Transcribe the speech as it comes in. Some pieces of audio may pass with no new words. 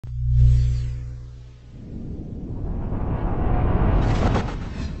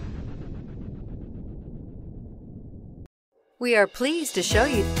We are pleased to show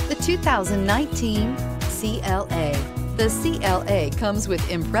you the 2019 CLA. The CLA comes with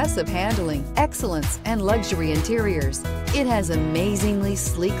impressive handling, excellence, and luxury interiors. It has amazingly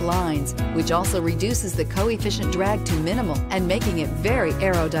sleek lines, which also reduces the coefficient drag to minimal and making it very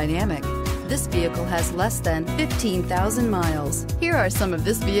aerodynamic. This vehicle has less than 15,000 miles. Here are some of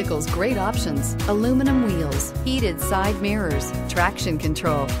this vehicle's great options: aluminum wheels, heated side mirrors, traction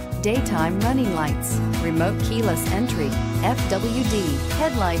control, daytime running lights, remote keyless entry, FWD,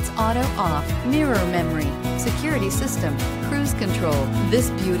 headlights auto off, mirror memory, security system, cruise control. This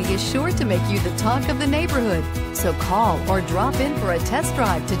beauty is sure to make you the talk of the neighborhood. So call or drop in for a test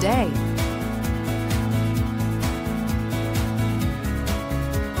drive today.